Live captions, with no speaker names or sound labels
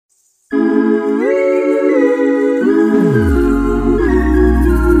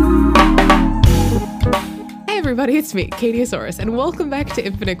everybody, it's me, Katiosaurus, and welcome back to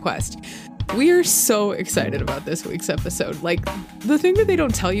Infinite Quest. We are so excited about this week's episode. Like, the thing that they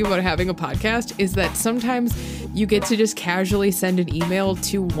don't tell you about having a podcast is that sometimes you get to just casually send an email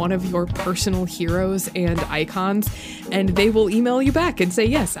to one of your personal heroes and icons, and they will email you back and say,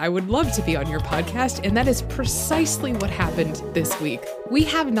 yes, I would love to be on your podcast, and that is precisely what happened this week. We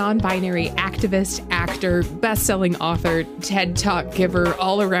have non-binary activist, actor, best-selling author, TED Talk giver,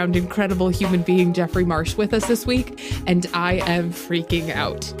 all-around incredible human being Jeffrey Marsh with us this week, and I am freaking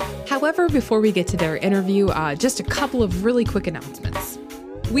out. However, before we get to their interview, just a couple of really quick announcements.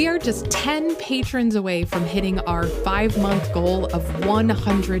 We are just 10 patrons away from hitting our 5-month goal of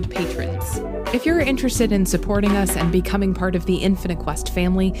 100 patrons. If you're interested in supporting us and becoming part of the Infinite Quest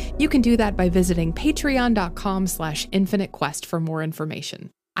family, you can do that by visiting patreon.com/infinitequest for more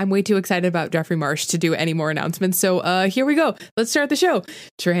information. I'm way too excited about Jeffrey Marsh to do any more announcements, so here we go. Let's start the show.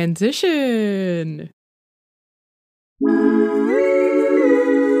 Transition.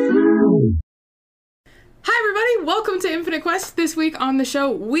 Hi everybody, welcome to Infinite Quest. This week on the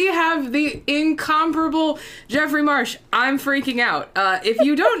show, we have the incomparable Jeffrey Marsh. I'm freaking out. If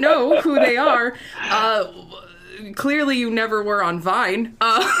you don't know who they are, clearly you never were on Vine.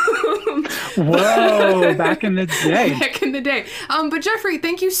 Whoa, back in the day. Back in the day. But Jeffrey,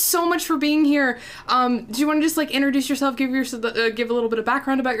 thank you so much for being here. Do you want to just introduce yourself, give a little bit of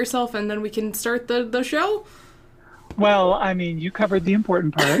background about yourself, and then we can start the show? Well, I mean, you covered the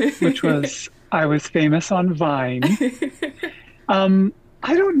important part, which was I was famous on Vine. I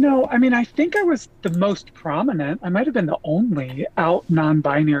don't know. I mean, I think I was the most prominent. I might have been the only out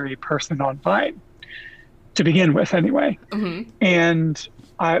non-binary person on Vine, to begin with anyway. Mm-hmm. And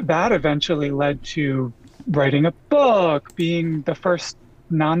that eventually led to writing a book, being the first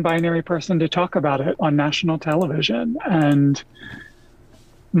non-binary person to talk about it on national television. And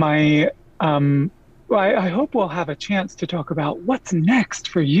I hope we'll have a chance to talk about what's next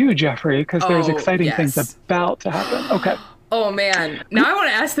for you, Jeffrey, because there's exciting things about to happen. Okay. Oh, man. Now I want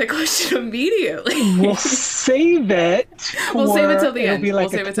to ask that question immediately. We'll save it. We'll save it till the end. We'll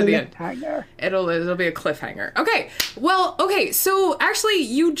save it till the end. It'll be a cliffhanger. Okay. Well, okay. So actually,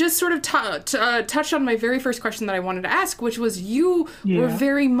 you just sort of touched on my very first question that I wanted to ask, which was you were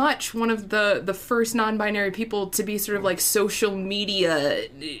very much one of the first non-binary people to be sort of social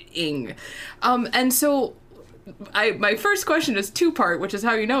media-ing. And so my first question is two-part, which is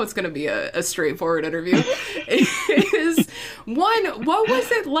how you know it's going to be a straightforward interview, is one, what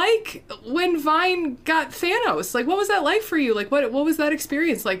was it like when Vine got Thanos? What was that like for you? What was that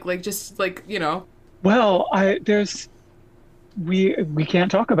experience like? Well, we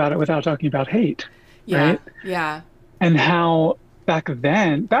can't talk about it without talking about hate, right? Yeah. And how back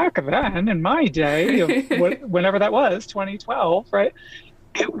then in my day, whenever that was, 2012, right?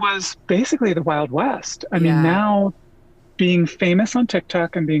 It was basically the Wild West. I mean, now being famous on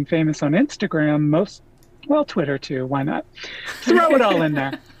TikTok and being famous on Instagram, Twitter too, why not? Throw it all in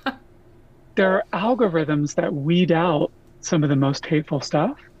there. There are algorithms that weed out some of the most hateful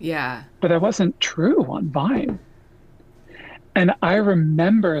stuff. Yeah. But that wasn't true on Vine. And I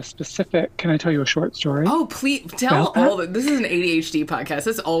remember a specific, can I tell you a short story? Oh, please tell all that. This is an ADHD podcast.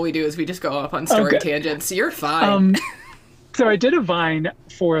 That's all we do is we just go off on story tangents. You're fine. So I did a Vine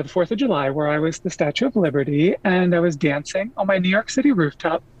for the 4th of July where I was the Statue of Liberty and I was dancing on my New York City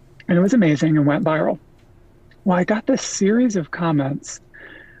rooftop and it was amazing and went viral. Well, I got this series of comments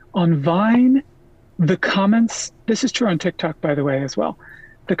on Vine. The comments, this is true on TikTok, by the way, as well.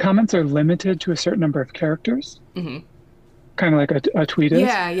 The comments are limited to a certain number of characters, kind of like a tweet is.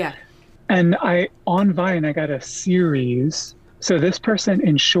 Yeah. And on Vine, I got a series. So this person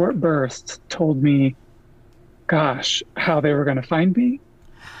in short bursts told me, gosh, how they were going to find me,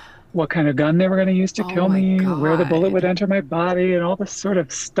 what kind of gun they were going to use to kill me, where the bullet would enter my body, and all this sort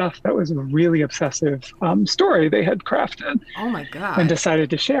of stuff that was a really obsessive story they had crafted. Oh my God. And decided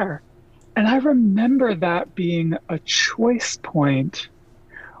to share. And I remember that being a choice point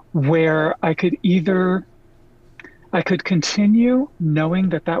where I could continue knowing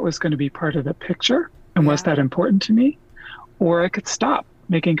that was going to be part of the picture and was that important to me, or I could stop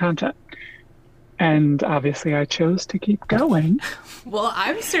making content. And obviously I chose to keep going. Well,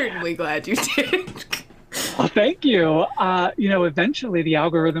 I'm certainly glad you did. Well, thank you. Eventually the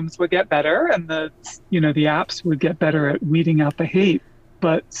algorithms would get better and the apps would get better at weeding out the hate,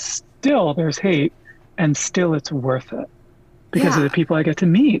 but still there's hate and still it's worth it because of the people I get to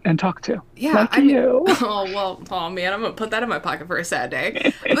meet and talk to. Yeah. You. Oh man, I'm going to put that in my pocket for a sad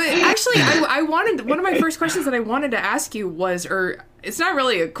day. But actually, one of my first questions that I wanted to ask you was, it's not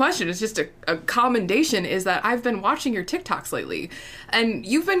really a question, it's just a commendation, is that I've been watching your TikToks lately, and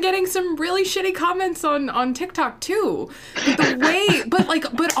you've been getting some really shitty comments on TikTok too. But the way,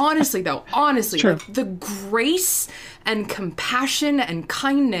 but honestly, like, the grace and compassion and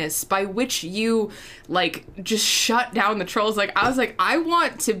kindness by which you, like, just shut down the trolls, like, I was like, I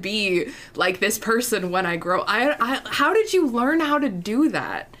want to be like this person when I grow. How did you learn how to do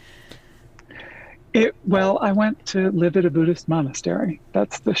that? Well, I went to live at a Buddhist monastery.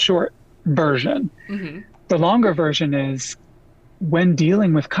 That's the short version. Mm-hmm. The longer version is, when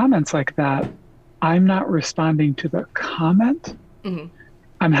dealing with comments like that, I'm not responding to the comment. Mm-hmm.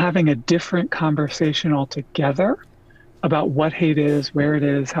 I'm having a different conversation altogether about what hate is, where it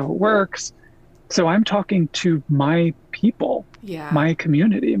is, how it works. So I'm talking to my people, my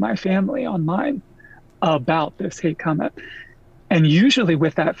community, my family online about this hate comment. And usually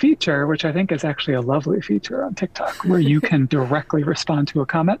with that feature, which I think is actually a lovely feature on TikTok, where you can directly respond to a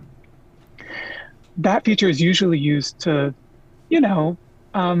comment, that feature is usually used to,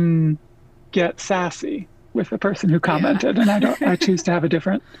 get sassy with the person who commented. And I choose to have a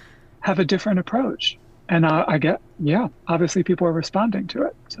different approach. And I get, obviously people are responding to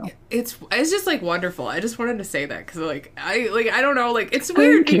it. So it's just like wonderful. I just wanted to say that because I don't know, like, it's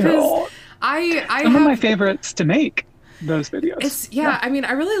weird because I some of my favorites to make those videos. I mean,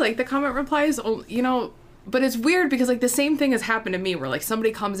 I really like the comment replies, but it's weird because, like, the same thing has happened to me where, like,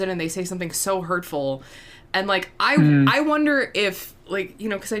 somebody comes in and they say something so hurtful, and, like, I wonder if, like,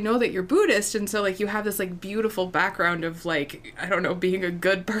 because I know that you're Buddhist, and so, like, you have this, like, beautiful background of, like, I don't know, being a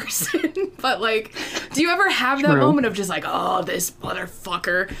good person, but, like, do you ever have that moment of just, like, oh, this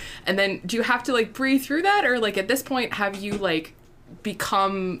motherfucker, and then do you have to, like, breathe through that, or, like, at this point, have you, like,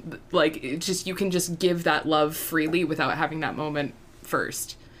 become, like, you can just give that love freely without having that moment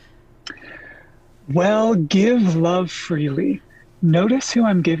first? Well, give love freely. Notice who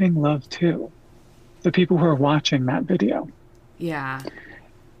I'm giving love to. The people who are watching that video. Yeah.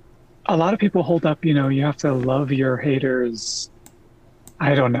 A lot of people hold up, you have to love your haters.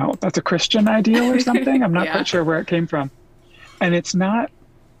 I don't know. That's a Christian ideal or something. I'm not quite sure where it came from. And it's not,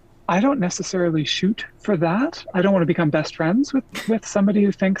 I don't necessarily shoot for that. I don't want to become best friends with somebody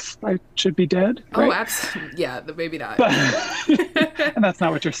who thinks I should be dead. Right? Oh, absolutely. Yeah, maybe not. But, and that's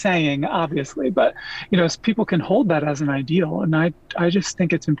not what you're saying, obviously. But, people can hold that as an ideal. And I just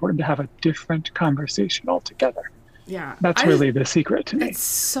think it's important to have a different conversation altogether. Yeah. That's really the secret to me. It's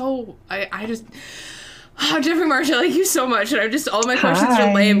so, I just... Oh, Jeffrey Marshall, thank you so much. And all my questions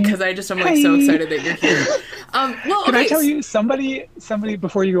are lame because I'm like so excited that you're here. Can I tell you, somebody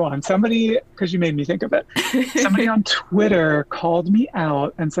before you go on, because you made me think of it, somebody on Twitter called me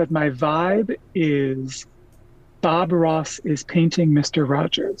out and said my vibe is Bob Ross is painting Mr.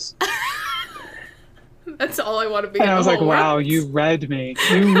 Rogers. That's all I want to be. And I was like, wow, you read me.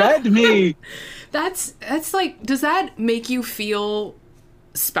 You read me. That's like, does that make you feel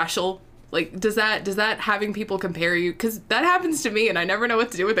special? Like, does that having people compare you, because that happens to me and I never know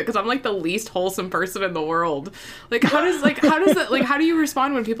what to do with it because I'm like the least wholesome person in the world. Like, how do you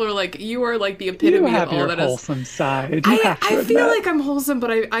respond when people are like, you are like the epitome of all that is wholesome side? I feel like I'm wholesome,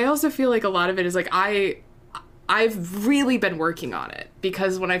 but I also feel like a lot of it is like I've really been working on it,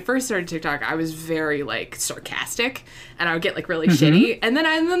 because when I first started TikTok, I was very like sarcastic and I would get like really shitty. And then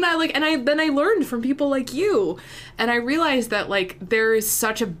I learned from people like you, and I realized that like there is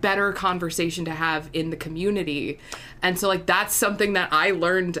such a better conversation to have in the community. And so like that's something that I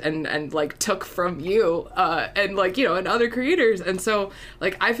learned and like took from you and like, and other creators. And so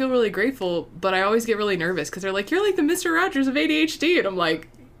like I feel really grateful, but I always get really nervous because they're like, you're like the Mr. Rogers of ADHD. And I'm like,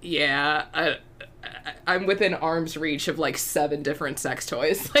 yeah, I'm within arm's reach of like 7 different sex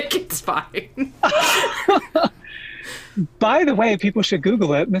toys. Like, it's fine. By the way, people should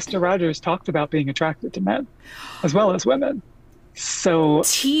Google it. Mr. Rogers talked about being attracted to men as well as women. So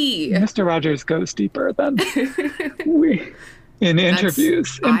Mr. Rogers goes deeper than we in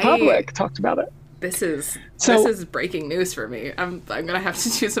interviews in public talked about it. This is breaking news for me. I'm gonna have to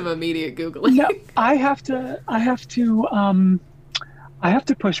do some immediate Googling. No, I have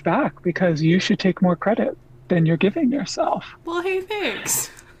to push back because you should take more credit than you're giving yourself. Well, hey, thanks.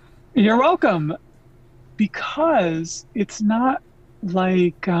 You're welcome. Because it's not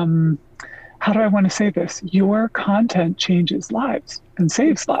like, how do I want to say this? Your content changes lives and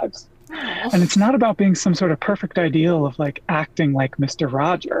saves lives. Oh. And it's not about being some sort of perfect ideal of like acting like Mr.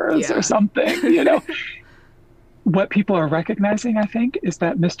 Rogers or something, What people are recognizing, I think, is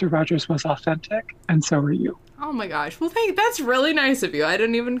that Mr. Rogers was authentic, and so are you. Oh my gosh. Well, that's really nice of you. I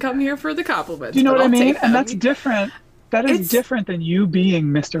didn't even come here for the compliments. Do you know what I mean? And that's different. that is different than you being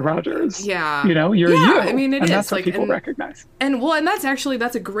Mr. Rogers. Yeah. You know, you're yeah, you. I mean, it and is. That's what people recognize. And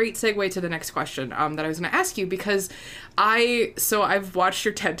that's a great segue to the next question that I was going to ask you, because I've watched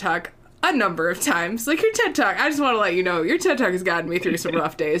your TED Talk a number of times. Like, your TED Talk, I just want to let you know, your TED Talk has gotten me through some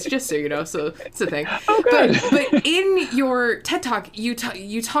rough days, just so you know, so it's a thing. Oh, good. But in your TED Talk, you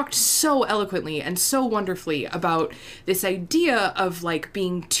talked so eloquently and so wonderfully about this idea of, like,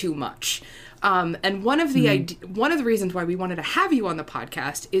 being too much. And one of the reasons why we wanted to have you on the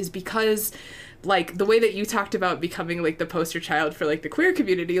podcast is because, like, the way that you talked about becoming, like, the poster child for, like, the queer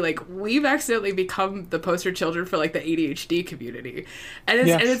community, like, we've accidentally become the poster children for, like, the ADHD community. And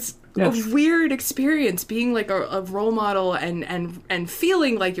it's a weird experience being, like, a role model and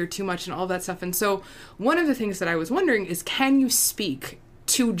feeling like you're too much and all that stuff. And so one of the things that I was wondering is, can you speak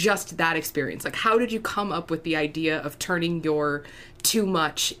to just that experience? Like, how did you come up with the idea of turning your too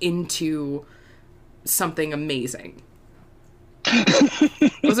much into something amazing?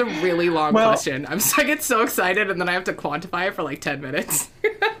 It was a really long question. I get so excited, and then I have to quantify it for like 10 minutes.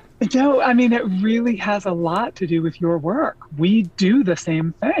 No, I mean, it really has a lot to do with your work. We do the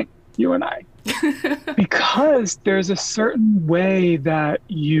same thing, you and I, because there's a certain way that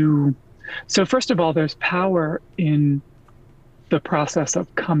so first of all, there's power in the process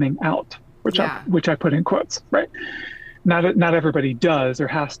of coming out, which I put in quotes, right? Not everybody does or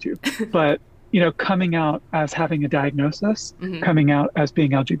has to, but you know, coming out as having a diagnosis, coming out as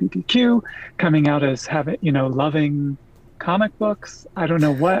being LGBTQ, coming out as having, you know, loving comic books, I don't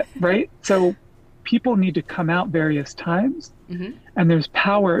know what, right? So people need to come out various times, and there's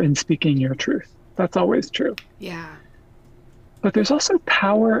power in speaking your truth. That's always true. Yeah. But there's also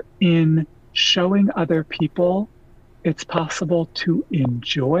power in showing other people it's possible to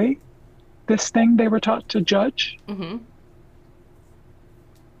enjoy this thing they were taught to judge.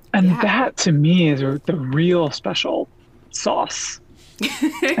 And that, to me, is the real special sauce.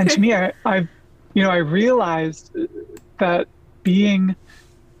 And to me, I realized that being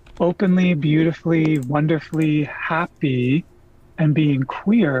openly, beautifully, wonderfully happy and being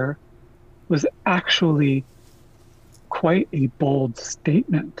queer was actually quite a bold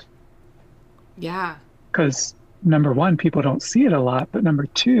statement. Yeah. Because number one, people don't see it a lot, but number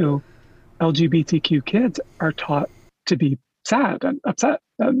two, LGBTQ kids are taught to be sad and upset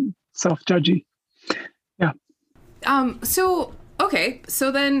and self-judgy. Yeah. So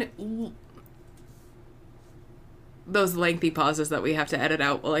then those lengthy pauses that we have to edit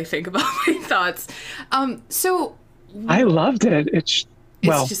out while I think about my thoughts. I loved it. It's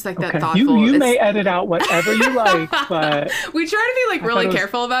just like that thoughtful. You may edit out whatever you like, but we try to be like really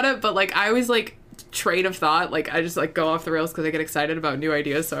careful about it, but like I always like train of thought, like I just like go off the rails because I get excited about new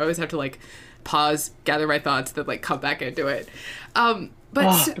ideas, so I always have to like pause, gather my thoughts, then like come back into it.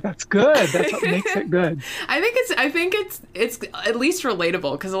 But that's good. That's what makes it good. I think it's at least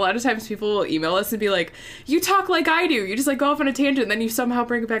relatable, because a lot of times people will email us and be like, "You talk like I do. You just like go off on a tangent, and then you somehow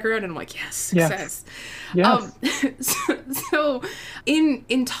bring it back around." And I'm like, "Yes, success." Yes. So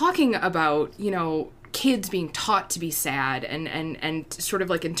in talking about, you know, kids being taught to be sad and sort of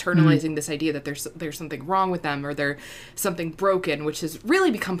like internalizing this idea that there's something wrong with them, or there's something broken, which has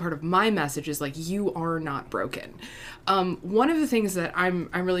really become part of my message, is like, you are not broken. One of the things that I'm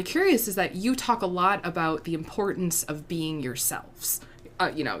really curious is that you talk a lot about the importance of being yourself,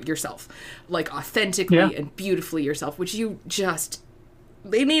 like authentically and beautifully yourself, which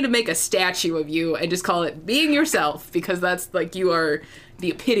they need to make a statue of you and just call it being yourself, because that's like, you are the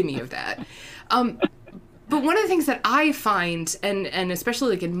epitome of that. But one of the things that I find, and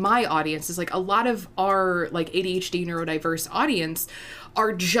especially like in my audience, is like a lot of our like ADHD neurodiverse audience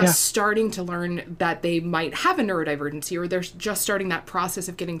are just starting to learn that they might have a neurodivergency, or they're just starting that process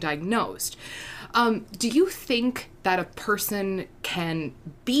of getting diagnosed. Do you think that a person can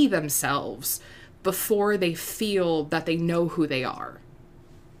be themselves before they feel that they know who they are?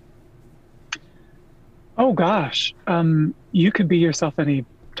 Oh gosh, you could be yourself any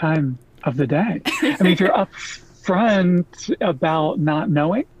time of the day. I mean, if you're upfront about not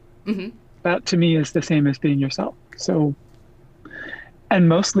knowing, that to me is the same as being yourself. So, and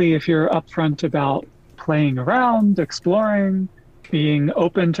mostly if you're upfront about playing around, exploring, being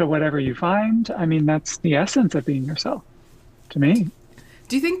open to whatever you find, I mean, that's the essence of being yourself to me.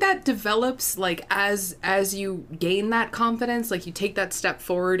 Do you think that develops like as you gain that confidence, like you take that step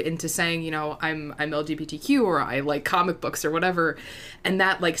forward into saying, you know, I'm LGBTQ, or I like comic books or whatever, and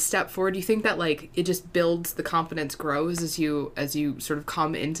that like step forward, do you think that like it just builds, the confidence grows as you sort of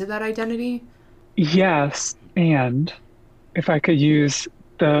come into that identity? Yes, and if I could use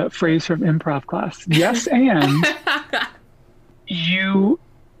the phrase from improv class, yes, and you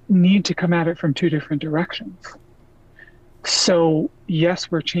need to come at it from two different directions. So, yes,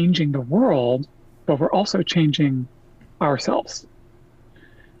 we're changing the world, but we're also changing ourselves.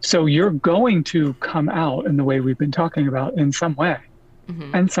 So, you're going to come out in the way we've been talking about in some way,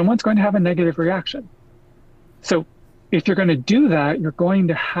 Hmm. and someone's going to have a negative reaction. So, if you're going to do that, you're going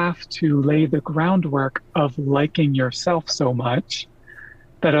to have to lay the groundwork of liking yourself so much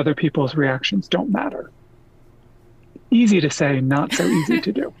that other people's reactions don't matter. Easy to say, not so easy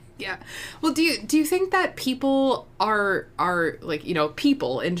to do. Yeah. Well, do you think that people are like,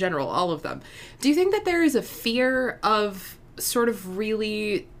 people in general, all of them, do you think that there is a fear of sort of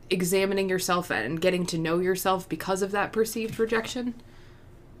really examining yourself and getting to know yourself because of that perceived rejection?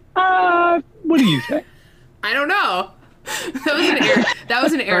 What do you think? I don't know. That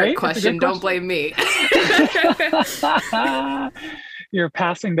was an Eric Right? question. That's a Don't good blame me. question. You're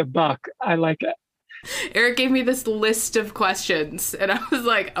passing the buck. I like it. Eric gave me this list of questions, and I was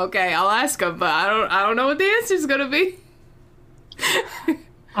like, okay, I'll ask him, but I don't know what the answer is gonna be.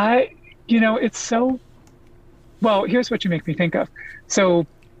 I, it's so, well, here's what you make me think of. So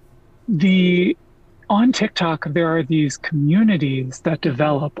the on TikTok, there are these communities that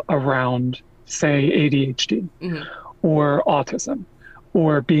develop around, say, ADHD Hmm. or autism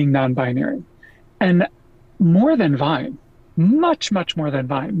or being non-binary. And more than Vine, much, much more than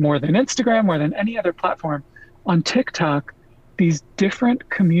Vine, more than Instagram, more than any other platform, on TikTok, these different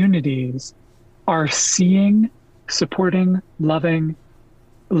communities are seeing, supporting, loving,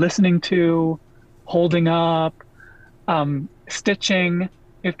 listening to, holding up, stitching,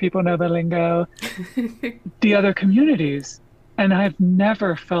 if people know the lingo, the other communities. And I've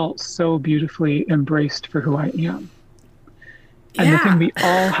never felt so beautifully embraced for who I am. And the thing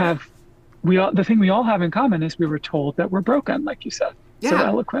Yeah. the thing we all have in common is we were told that we're broken, like you said so Yeah.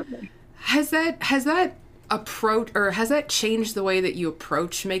 eloquently. Has that approach, or has that changed the way that you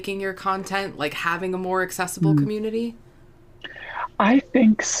approach making your content, like having a more accessible community? I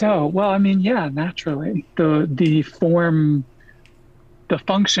think so. Well, I mean, yeah, naturally. The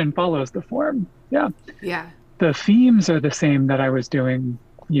function follows the form. Yeah. Yeah. The themes are the same that I was doing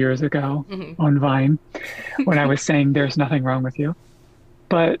years ago Hmm. on Vine when I was saying there's nothing wrong with you.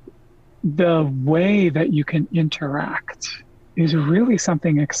 But the way that you can interact is really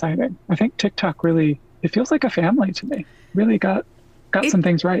something exciting. I think TikTok really, it feels like a family to me. Really got It some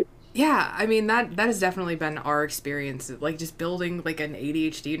things right. Yeah, I mean that has definitely been our experience, like just building like an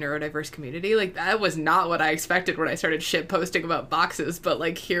ADHD neurodiverse community. Like that was not what I expected when I started shit posting about boxes, but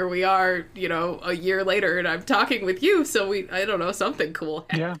like here we are, a year later and I'm talking with you, so I don't know, something cool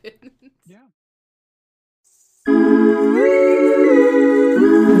Yeah. happened. Yeah.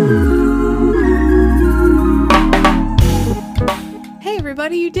 Hey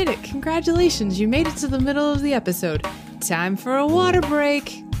everybody, you did it. Congratulations, you made it to the middle of the episode. Time for a water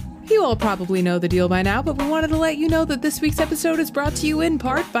break. You all probably know the deal by now, but we wanted to let you know that this week's episode is brought to you in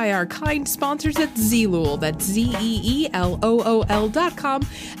part by our kind sponsors at Zeelool, that's ZEELOOL.com,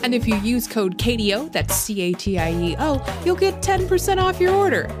 and if you use code KATIO, that's CATIEO, you'll get 10% off your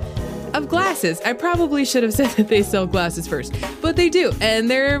order. Of glasses. I probably should have said that they sell glasses first, but they do, and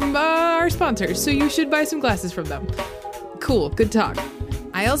they're our sponsors, so you should buy some glasses from them. Cool, good talk.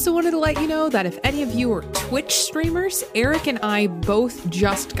 I also wanted to let you know that if any of you are Twitch streamers, Eric and I both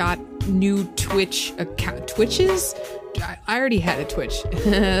just got new Twitch account. Twitches? I already had a Twitch.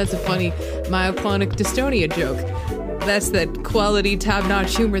 That's a funny myoclonic dystonia joke. That's that quality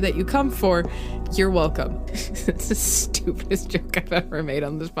top-notch humor that you come for. You're welcome. It's the stupidest joke I've ever made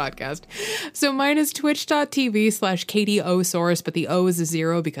on this podcast. So mine is twitch.tv/KatieOsaurus, but the O is a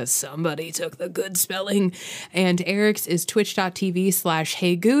 0 because somebody took the good spelling. And Eric's is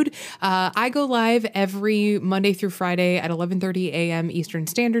twitch.tv/HeyGood. I go live every Monday through Friday at 11:30 a.m. Eastern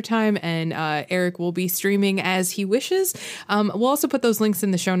Standard Time, and Eric will be streaming as he wishes. We'll also put those links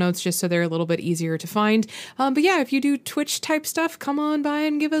in the show notes just so they're a little bit easier to find. But yeah, if you do Twitch type stuff, come on by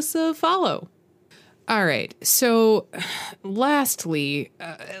and give us a follow. All right, so last week,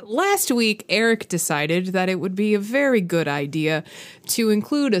 Eric decided that it would be a very good idea to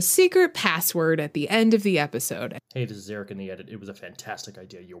include a secret password at the end of the episode. Hey, this is Eric in the edit. It was a fantastic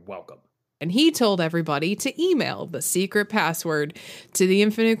idea. You're welcome. And he told everybody to email the secret password to the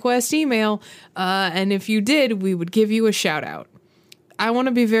Infinite Quest email, and if you did, we would give you a shout out. I want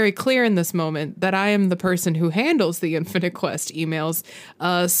to be very clear in this moment that I am the person who handles the Infinite Quest emails,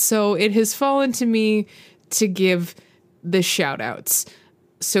 so it has fallen to me to give the shout outs.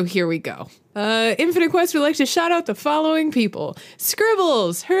 So here we go. Infinite Quest would like to shout out the following people.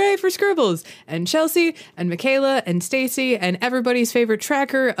 Scribbles! Hooray for Scribbles! And Chelsea, and Michaela, and Stacy, and everybody's favorite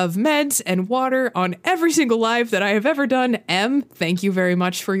tracker of meds and water on every single live that I have ever done, M. Thank you very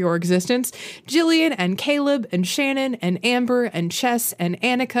much for your existence. Jillian, and Caleb, and Shannon, and Amber, and Chess, and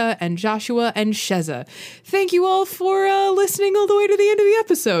Annika, and Joshua, and Sheza. Thank you all for listening all the way to the end of the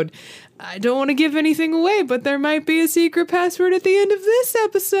episode. I don't want to give anything away, but there might be a secret password at the end of this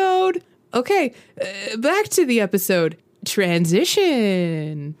episode. Okay, back to the episode.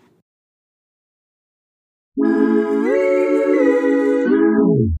 Transition.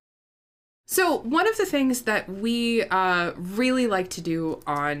 So one of the things that we really like to do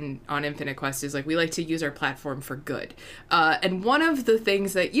on Infinite Quest is we like to use our platform for good. And one of the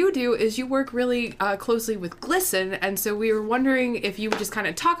things that you do is you work really closely with GLSEN. And so we were wondering if you would just kind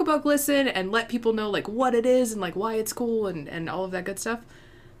of talk about GLSEN and let people know what it is and why it's cool and all of that good stuff.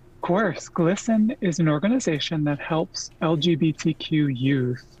 Of course, GLSEN is an organization that helps LGBTQ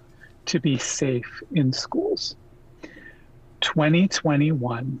youth to be safe in schools.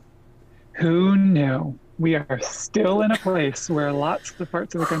 2021. Who knew? We are still in a place where lots of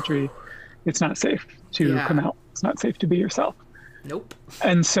parts of the country, it's not safe to come out. It's not safe to be yourself. Nope.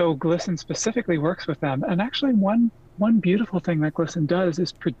 And so GLSEN specifically works with them. And actually one beautiful thing that GLSEN does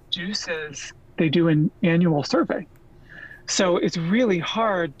is they do an annual survey. So it's really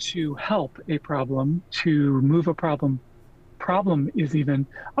hard to help a problem, to move a problem. Problem is even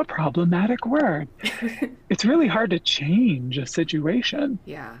a problematic word. It's really hard to change a situation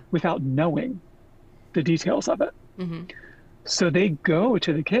without knowing the details of it. Mm-hmm. So they go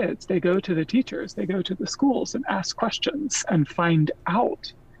to the kids, they go to the teachers, they go to the schools and ask questions and find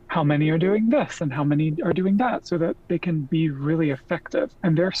out how many are doing this and how many are doing that so that they can be really effective.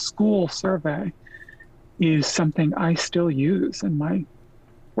 And their school survey is something I still use in my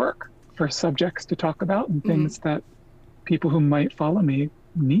work for subjects to talk about and things that people who might follow me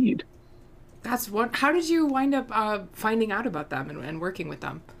need. That's what. How did you wind up finding out about them and working with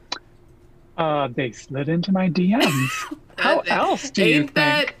them? They slid into my DMs. How else do you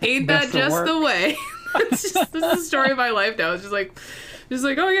think? Ain't that just the way? This is the story of my life now. It's just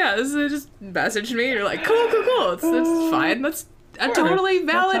oh yeah, this is just message me. And you're like, cool. It's fine. That's a totally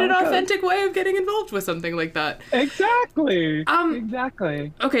valid and authentic way of getting involved with something like that. Exactly.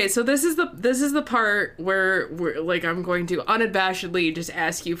 Exactly. Okay, so this is the part where I'm going to unabashedly just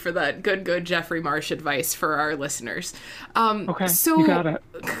ask you for that good Jeffrey Marsh advice for our listeners. Okay, so you got it.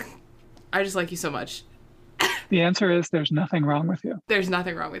 I just like you so much. The answer is there's nothing wrong with you. There's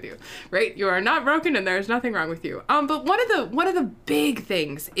nothing wrong with you, right? You are not broken, and there's nothing wrong with you. But one of the big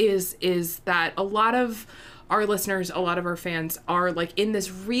things is that a lot of our listeners, a lot of our fans are in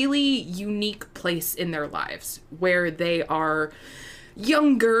this really unique place in their lives where they are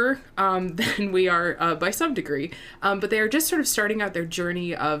younger than we are by some degree, but they are just sort of starting out their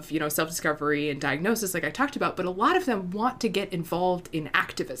journey of self-discovery and diagnosis like I talked about. But a lot of them want to get involved in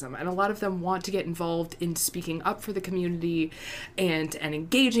activism, and a lot of them want to get involved in speaking up for the community and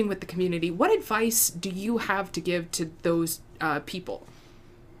engaging with the community. What advice do you have to give to those people?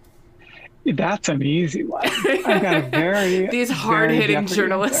 That's an easy one. I've got a very these hard-hitting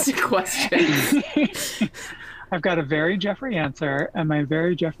journalistic questions. I've got a very Jeffrey answer, and my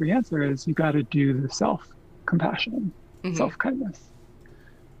very Jeffrey answer is you got to do the self-compassion, self-kindness.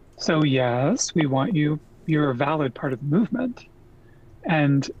 So yes, we want you. You're a valid part of the movement,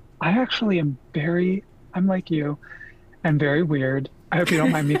 and I actually am I'm like you. I'm very weird. I hope you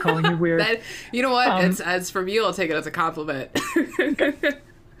don't mind me calling you weird. You know what? As from you, I'll take it as a compliment.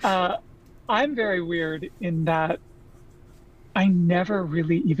 I'm very weird in that I never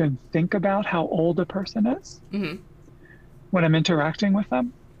really even think about how old a person is when I'm interacting with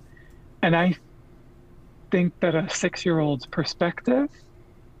them. And I think that a 6-year-old's perspective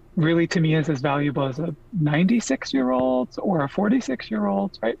really to me is as valuable as a 96-year-old's or a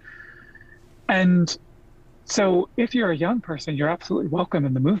 46-year-old's, right? And so if you're a young person, you're absolutely welcome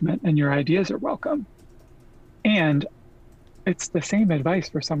in the movement and your ideas are welcome. And it's the same advice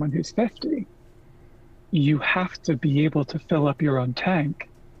for someone who's 50. You have to be able to fill up your own tank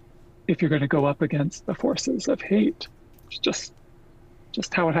if you're going to go up against the forces of hate. It's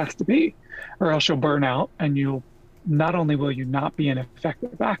just how it has to be, or else you'll burn out, and not only will you not be an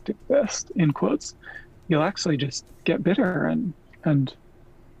effective activist, in quotes, you'll actually just get bitter and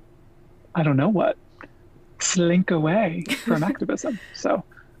I don't know what, slink away from activism. So,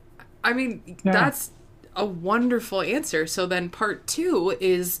 I mean, that's a wonderful answer. So then part 2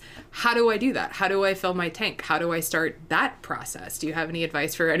 is, how do I do that? How do I fill my tank? How do I start that process? Do you have any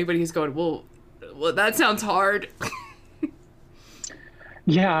advice for anybody who's going, well, that sounds hard?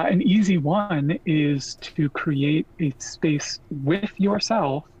 Yeah, an easy one is to create a space with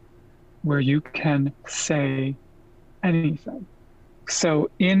yourself where you can say anything. So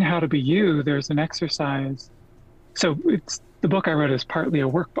in How to Be You, there's an exercise. So it's the book I wrote is partly a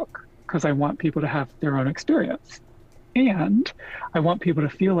workbook because I want people to have their own experience. And I want people to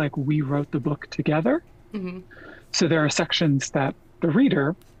feel like we wrote the book together. Mm-hmm. So there are sections that the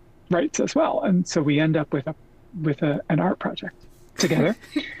reader writes as well. And so we end up with an art project together.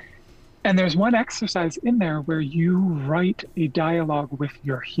 And there's one exercise in there where you write a dialogue with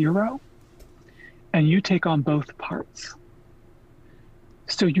your hero and you take on both parts.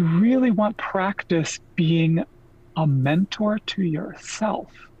 So you really want practice being a mentor to yourself,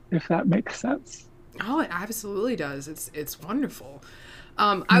 if that makes sense. Oh, it absolutely does. It's wonderful.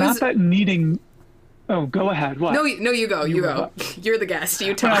 That needing. Oh, go ahead. What? No, you go. You go. You're the guest.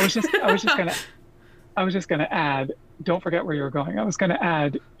 You talk. I was just gonna add. Don't forget where you were going. I was gonna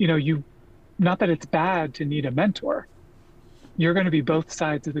add. Not that it's bad to need a mentor. You're going to be both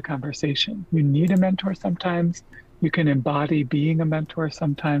sides of the conversation. You need a mentor sometimes. You can embody being a mentor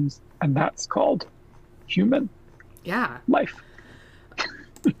sometimes, and that's called human life.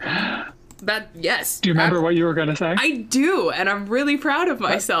 Yes. Do you remember what you were going to say? I do, and I'm really proud of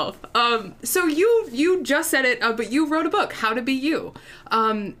myself. So you just said it, but you wrote a book, How to Be You,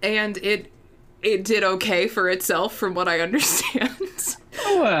 and it did okay for itself, from what I understand.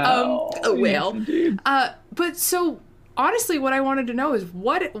 Well, yes, indeed. But so honestly, what I wanted to know is,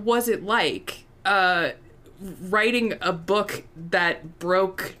 what was it like writing a book that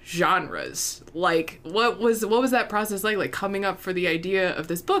broke genres? Like, what was that process like coming up for the idea of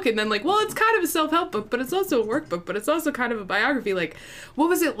this book? And then like, well, it's kind of a self-help book, but it's also a workbook, but it's also kind of a biography. Like, what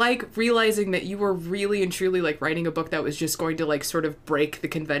was it like realizing that you were really and truly like writing a book that was just going to like sort of break the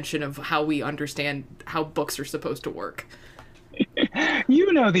convention of how we understand how books are supposed to work?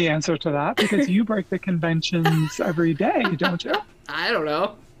 You know the answer to that because you break the conventions every day, don't you? I don't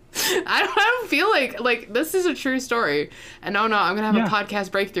know. I don't feel like this is a true story. And no, I'm going to have a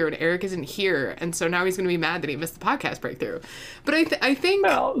podcast breakthrough and Eric isn't here. And so now he's going to be mad that he missed the podcast breakthrough. But I think...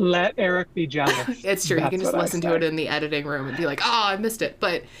 Well, let Eric be jealous. It's true. He can just listen to it in the editing room and be like, oh, I missed it.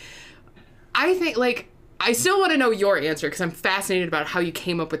 But I think, like, I still want to know your answer because I'm fascinated about how you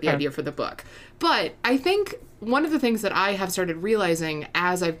came up with the idea for the book. But I think one of the things that I have started realizing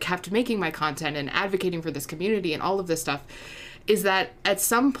as I've kept making my content and advocating for this community and all of this stuff is that at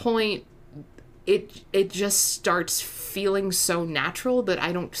some point it just starts feeling so natural that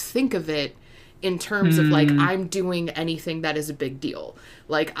I don't think of it in terms of like I'm doing anything that is a big deal.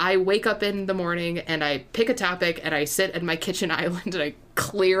 Like I wake up in the morning and I pick a topic and I sit at my kitchen island and I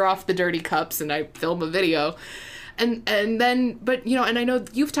clear off the dirty cups and I film a video. And then, but, and I know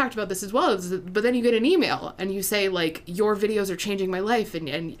you've talked about this as well, but then you get an email and you say, like, your videos are changing my life and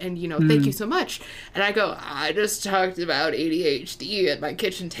thank you so much. And I go, I just talked about ADHD at my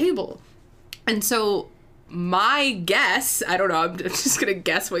kitchen table. And so my guess, I don't know, I'm just going to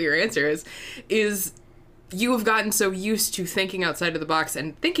guess what your answer is you have gotten so used to thinking outside of the box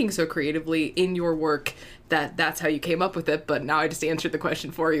and thinking so creatively in your work that's how you came up with it. But now I just answered the question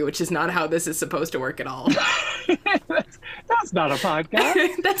for you, which is not how this is supposed to work at all. That's not a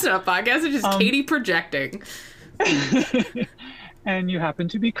podcast. That's not a podcast. It's just Katie projecting. And you happen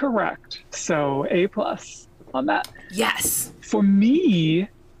to be correct. So A+ on that. Yes. For me,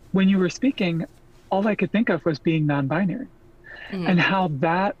 when you were speaking, all I could think of was being non-binary and how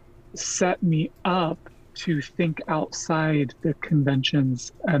that set me up to think outside the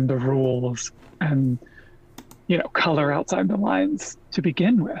conventions and the rules and color outside the lines to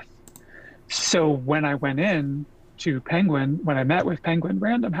begin with. So when I went in to Penguin, when I met with Penguin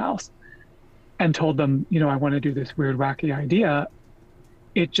Random House and told them, I want to do this weird, wacky idea,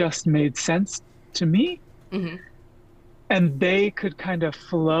 it just made sense to me. Mm-hmm. And they could kind of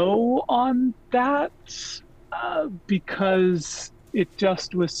flow on that because it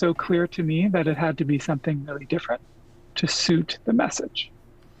just was so clear to me that it had to be something really different to suit the message.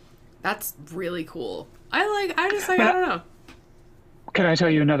 That's really cool. I don't know. Can I tell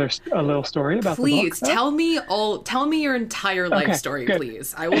you a little story about the book? Please tell me your entire life story, good.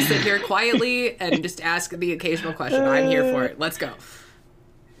 Please. I will sit here quietly and just ask the occasional question. I'm here for it. Let's go.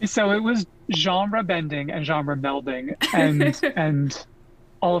 So it was genre bending and genre melding and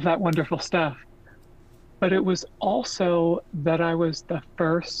all of that wonderful stuff. But it was also that I was the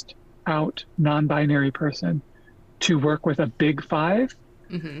first out non-binary person to work with a Big Five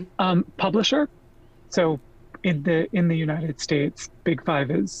publisher. So in the United States, Big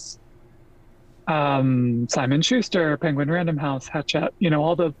Five is Simon Schuster, Penguin Random House, Hachette,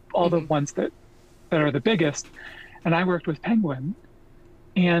 all the ones that are the biggest. And I worked with Penguin,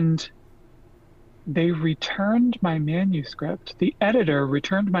 And they returned my manuscript. The editor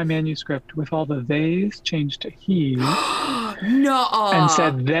returned my manuscript with all the theys changed to he's No. and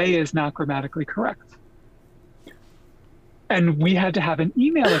said they is not grammatically correct. And we had to have an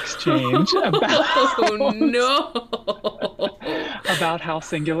email exchange about how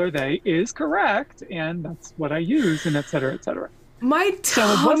singular they is correct, and that's what I use, and et cetera, et cetera. My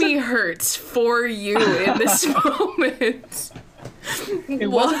tummy hurts for you in this moment. It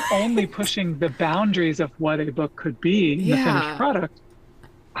wasn't only pushing the boundaries of what a book could be, the finished product.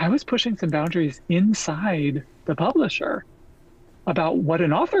 I was pushing some boundaries inside the publisher about what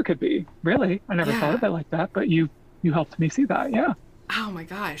an author could be. Really, I never thought of it like that, but you helped me see that. Yeah. Oh my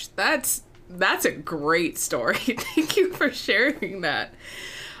gosh, that's a great story. Thank you for sharing that.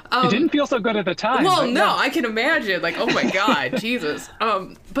 It didn't feel so good at the time. Well, no, I can imagine. Like, oh my God, Jesus.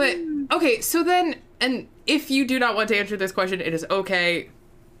 But okay, so then, and if you do not want to answer this question, it is okay.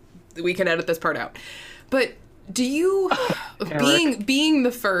 We can edit this part out. But do you, being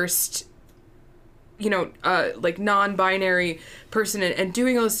the first, like non-binary person and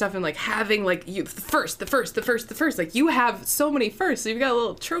doing all this stuff and like having like you the first, like you have so many firsts. So you've got a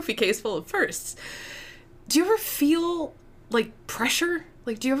little trophy case full of firsts. Do you ever feel like pressure?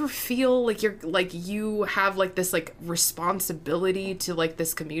 Like, do you ever feel like you have like this like responsibility to like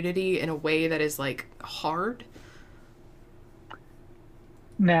this community in a way that is like hard?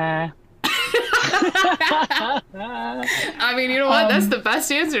 Nah. I mean, you know what? That's the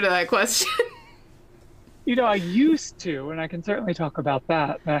best answer to that question. I used to, and I can certainly talk about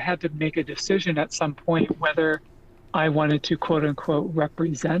that. I had to make a decision at some point whether I wanted to quote unquote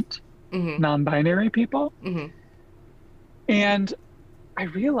represent non-binary people. Mm-hmm. And I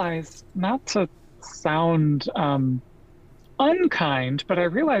realized, not to sound unkind, but I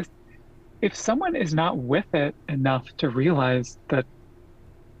realized if someone is not with it enough to realize that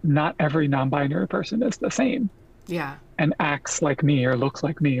not every non-binary person is the same, and acts like me or looks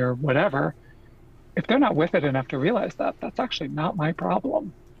like me or whatever, if they're not with it enough to realize that, that's actually not my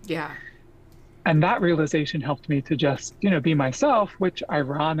problem. Yeah. And that realization helped me to just, be myself, which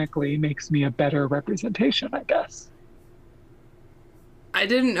ironically makes me a better representation, I guess. I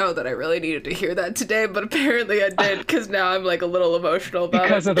didn't know that I really needed to hear that today, but apparently I did, because now I'm like a little emotional about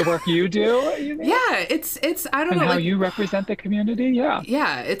because it. of the work you do? Yeah, it's I don't know. And how you represent the community, yeah.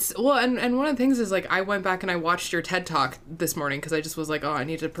 Yeah, it's, well, and one of the things is like, I went back and I watched your TED Talk this morning, because I just was like, oh, I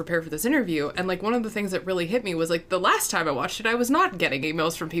need to prepare for this interview. And like, one of the things that really hit me was like, the last time I watched it, I was not getting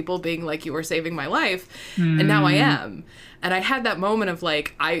emails from people being like, you were saving my life, and now I am. And I had that moment of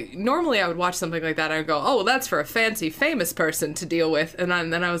like, normally I would watch something like that and I would go, oh, well, that's for a fancy famous person to deal with. And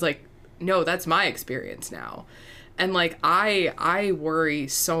then I was like, no, that's my experience now. And like, I worry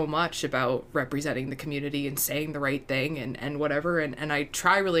so much about representing the community and saying the right thing and whatever. And I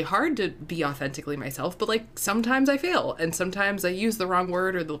try really hard to be authentically myself, but like, sometimes I fail and sometimes I use the wrong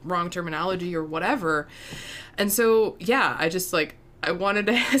word or the wrong terminology or whatever. And so, yeah, I wanted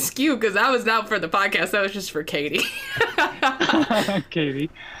to ask you, because that was not for the podcast. That was just for Katie.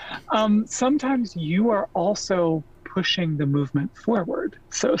 Katie. Sometimes you are also pushing the movement forward.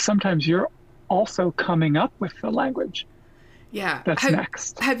 So sometimes you're also coming up with the language. Yeah. That's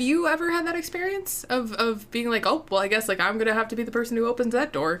next. Have you ever had that experience of being like, oh, well, I guess like I'm going to have to be the person who opens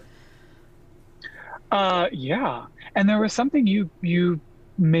that door? Yeah. And there was something you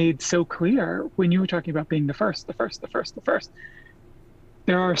made so clear when you were talking about being the first.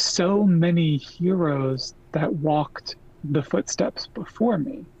 There are so many heroes that walked the footsteps before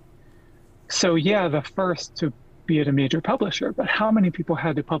me. So yeah, the first to be at a major publisher, but how many people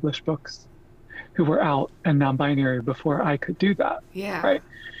had to publish books who were out and non-binary before I could do that? Yeah. Right.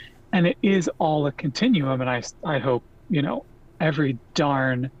 And it is all a continuum. And I hope, every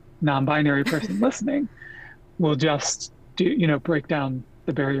darn non-binary person listening will just break down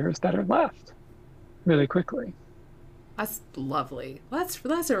the barriers that are left really quickly. That's lovely.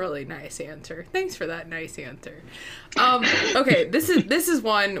 That's a really nice answer. Thanks for that nice answer. Okay, this is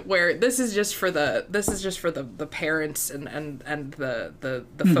one where this is just for the parents and the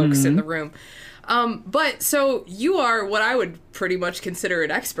folks in the room. But so you are what I would pretty much consider an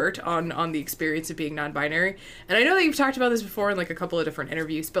expert on the experience of being non-binary. And I know that you've talked about this before in like a couple of different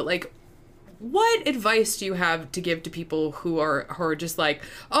interviews, but like, what advice do you have to give to people who are just like,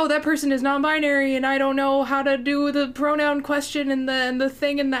 oh, that person is non-binary and I don't know how to do the pronoun question and the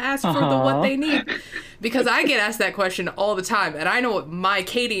thing and the ask for the what they need? Because I get asked that question all the time and I know what my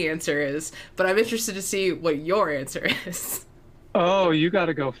Katie answer is, but I'm interested to see what your answer is. Oh, you got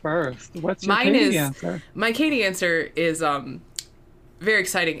to go first. What's your Katie answer? My Katie answer is very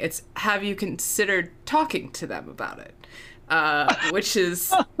exciting. It's, have you considered talking to them about it? which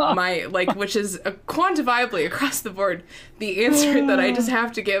is which is quantifiably across the board the answer that I just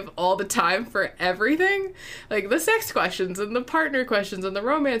have to give all the time for everything, like the sex questions and the partner questions and the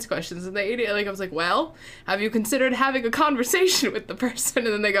romance questions and the idiot. Like I was like, well, have you considered having a conversation with the person?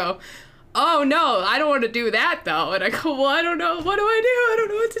 And then they go, oh no, I don't want to do that though. And I go, well, I don't know. What do I do? I don't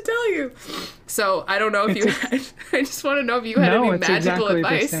know what to tell you. So I don't know if I just want to know if you had any magical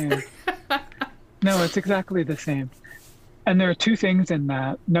advice. No, it's exactly the same. And there are two things in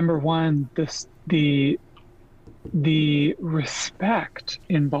that. Number one, the respect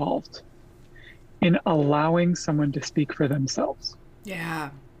involved in allowing someone to speak for themselves. Yeah.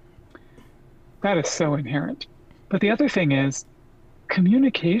 That is so inherent. But the other thing is,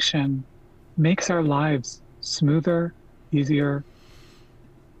 communication makes our lives smoother, easier.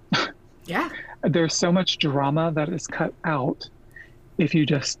 Yeah. There's so much drama that is cut out if you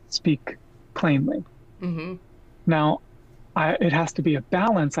just speak plainly. Mm-hmm. Now, it has to be a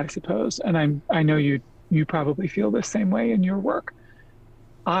balance, I suppose. And I know you probably feel the same way in your work.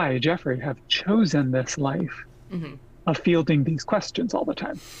 I, Jeffrey, have chosen this life of fielding these questions all the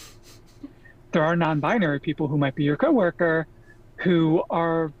time. There are non-binary people who might be your coworker who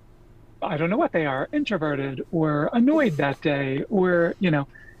are, I don't know what they are, introverted or annoyed that day, or,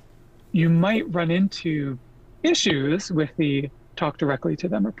 you might run into issues with the talk directly to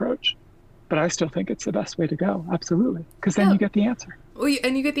them approach. But I still think it's the best way to go. Absolutely. Because then you get the answer. Well,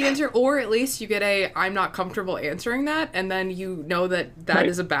 and you get the answer, or at least you get I'm not comfortable answering that. And then you know that right.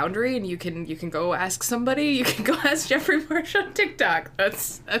 is a boundary, and you can go ask somebody. You can go ask Jeffrey Marsh on TikTok.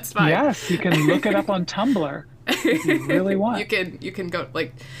 That's fine. Yes, you can look it up on Tumblr if you really want. You can go,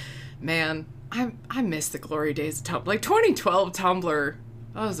 man, I miss the glory days of Tumblr. 2012 Tumblr,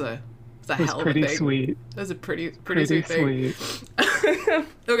 that was a hell of a thing. Sweet. That was a pretty sweet thing.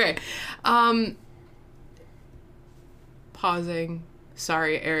 Okay. Pausing.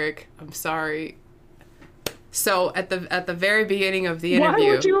 Sorry, Eric. I'm sorry. So at the very beginning of the interview,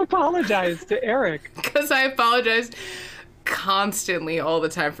 why would you apologize to Eric? Because I apologize constantly all the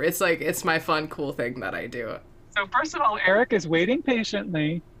time for it's my fun, cool thing that I do. So first of all, Eric is waiting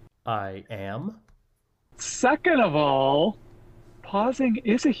patiently. I am. Second of all, pausing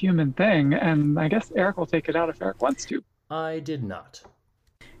is a human thing, and I guess Eric will take it out if Eric wants to. I did not.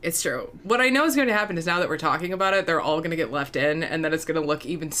 It's true. What I know is going to happen is now that we're talking about it, they're all going to get left in, and then it's going to look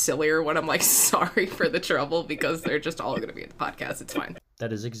even sillier when I'm sorry for the trouble, because they're just all going to be in the podcast. It's fine.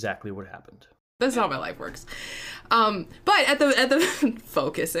 That is exactly what happened. That's how my life works. But at the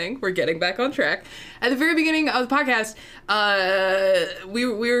focusing, we're getting back on track. At the very beginning of the podcast, we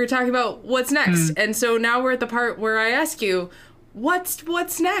were talking about what's next, and so now we're at the part where I ask you,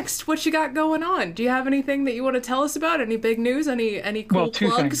 what's next? What you got going on? Do you have anything that you want to tell us about? Any big news? Any cool two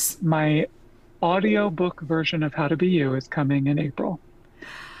plugs? Things. My audiobook version of How to Be You is coming in April.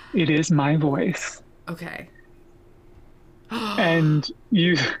 It is my voice. Okay. And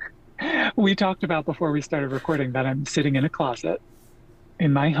we talked about before we started recording that I'm sitting in a closet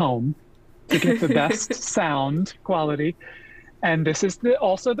in my home to get the best sound quality. And this is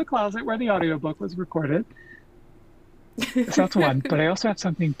also the closet where the audiobook was recorded. So that's one. But I also have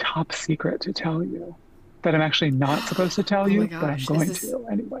something top secret to tell you that I'm actually not supposed to tell you, but I'm going to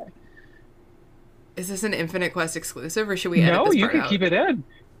anyway. Is this an Infinite Quest exclusive, or should we edit this part out? No, you can keep it in.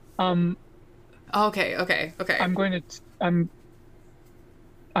 Okay.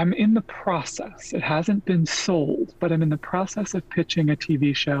 I'm in the process. It hasn't been sold, but I'm in the process of pitching a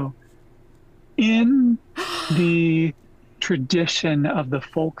TV show in the tradition of the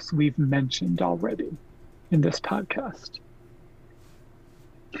folks we've mentioned already in this podcast.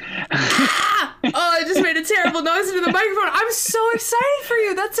 Oh, I just made a terrible noise into the microphone. I'm so excited for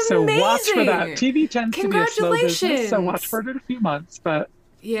you. That's amazing. So watch for that. TV tends to be a slow business, so watch for it in a few months. But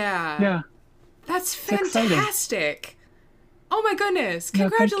yeah. That's fantastic. Oh my goodness.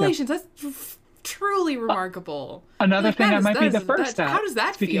 Congratulations. That's truly remarkable. Another thing I might be the first at. How does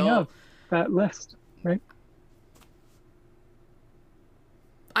that feel? Speaking of that list, right?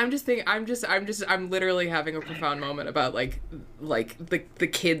 I'm literally having a profound moment about like the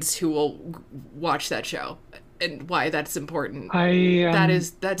kids who will watch that show and why that's important.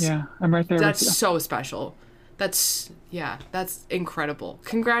 That's I'm right there. That's so special. That's incredible.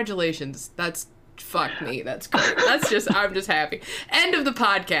 Congratulations. Fuck me. That's great. I'm just happy. End of the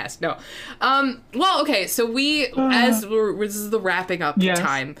podcast. No. Well, okay. So this is the wrapping up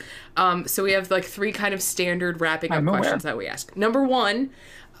time. So we have three kind of standard wrapping up questions that we ask. Number one,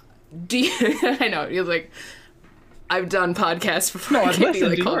 I know you're like, I've done podcasts before. No, I've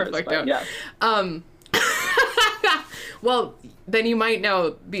listened to yours. Yeah. Well, then you might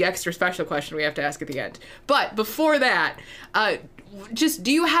know the extra special question we have to ask at the end. But before that, just,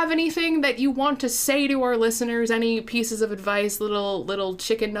 do you have anything that you want to say to our listeners? Any pieces of advice, little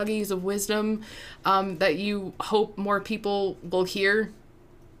chicken nuggies of wisdom that you hope more people will hear?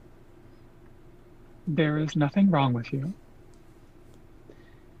 There is nothing wrong with you.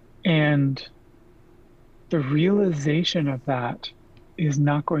 And the realization of that is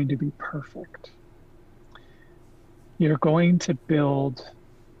not going to be perfect. You're going to build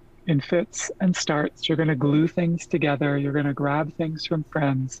in fits and starts. You're going to glue things together. You're going to grab things from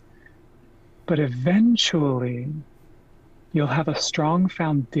friends. But eventually, you'll have a strong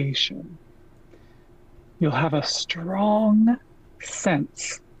foundation. You'll have a strong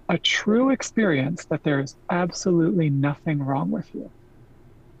sense, a true experience that there's absolutely nothing wrong with you.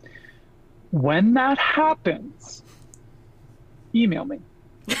 When that happens, email me.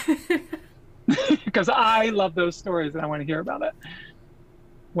 Because I love those stories and I want to hear about it.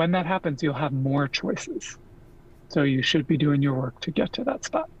 When that happens, you'll have more choices. So you should be doing your work to get to that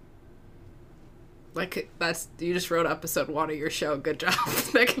spot. Like, you just wrote episode 1 of your show. Good job.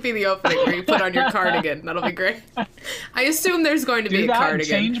 That could be the opening where you put on your cardigan. That'll be great. I assume there's going to be a cardigan.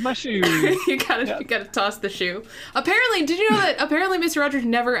 Change my shoes. You gotta toss the shoe. Apparently, did you know that Mr. Rogers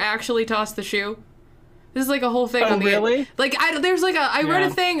never actually tossed the shoe? This is like a whole thing. Oh, really? Like, I read a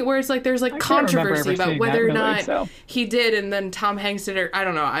thing where it's like there's like controversy about whether or not he did, and then Tom Hanks did it. I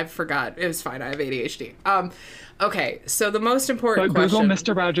don't know. I forgot. It was fine. I have ADHD. Okay, so the most important question. Google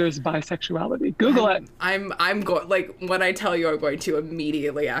Mr. Rogers' bisexuality. Google it. I'm going, like, when I tell you I'm going to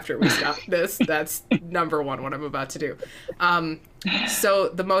immediately after we stop this, that's number one what I'm about to do. So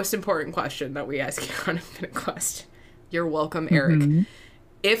the most important question that we ask you on Infinite Quest. You're welcome, Eric. Mm-hmm.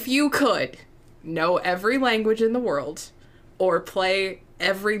 If you could know every language in the world or play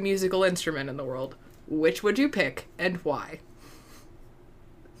every musical instrument in the world, which would you pick and why?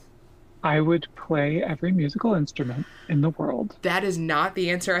 I would play every musical instrument in the world. That is not the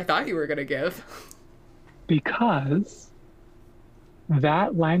answer I thought you were going to give. Because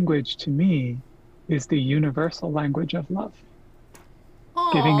that language to me is the universal language of love.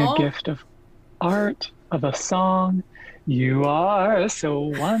 Aww. Giving a gift of art, of a song. You are so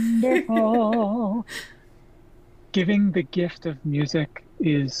wonderful. Giving the gift of music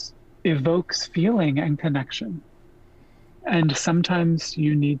evokes feeling and connection. And sometimes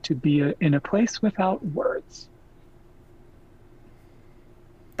you need to be in a place without words.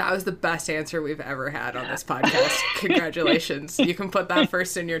 That was the best answer we've ever had on this podcast. Congratulations. You can put that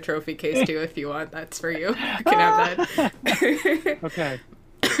first in your trophy case too if you want. That's for you. You can have that. Okay.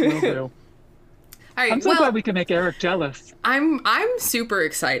 Will do. All right, I'm so glad we can make Eric jealous. I'm super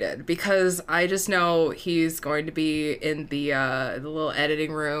excited because I just know he's going to be in the little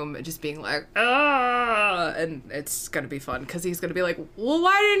editing room just being like, and it's going to be fun because he's going to be like, well,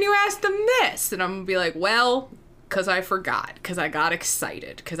 why didn't you ask them this? And I'm going to be like, well, because I forgot, because I got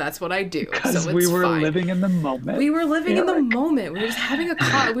excited, because that's what I do. Because so we were living in the moment. We were living in the moment. We were just having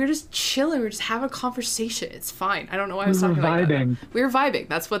we were just chilling. We were just having a conversation. It's fine. I don't know why I was talking like that. We were vibing.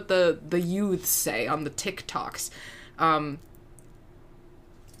 That's what the youths say on the TikToks.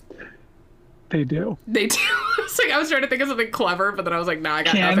 They do. They do. It's like I was trying to think of something clever, but then I was like, nah, I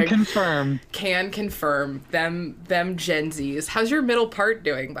got nothing. Can confirm. Them Gen Zs. How's your middle part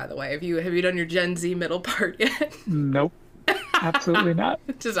doing, by the way? Have you done your Gen Z middle part yet? Nope. Absolutely not.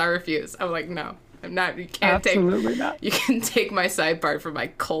 Just I refuse. I'm like, no. I'm not. You can't not. You can take my side part from my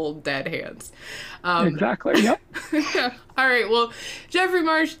cold, dead hands. Exactly. Yep. All right. Well, Jeffrey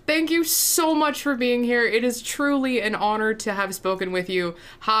Marsh, thank you so much for being here. It is truly an honor to have spoken with you.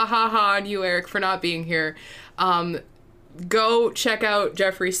 Ha ha ha on you, Eric, for not being here. Go check out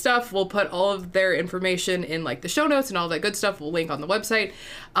Jeffrey's stuff. We'll put all of their information in like the show notes and all that good stuff. We'll link on the website.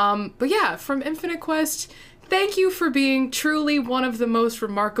 But yeah, from Infinite Quest, thank you for being truly one of the most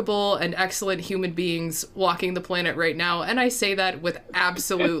remarkable and excellent human beings walking the planet right now. And I say that with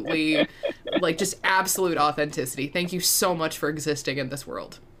absolutely, just absolute authenticity. Thank you so much for existing in this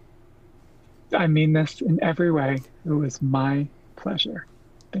world. I mean this in every way. It was my pleasure.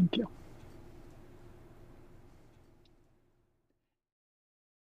 Thank you.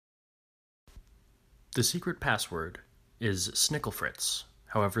 The secret password is Snicklefritz.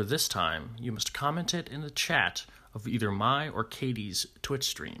 However, this time, you must comment it in the chat of either my or Katie's Twitch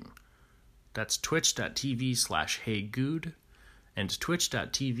stream. That's twitch.tv/heygood and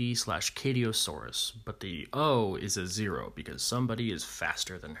twitch.tv/Katiosaurus. But the O is a 0 because somebody is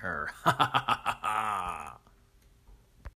faster than her. Ha ha ha ha ha!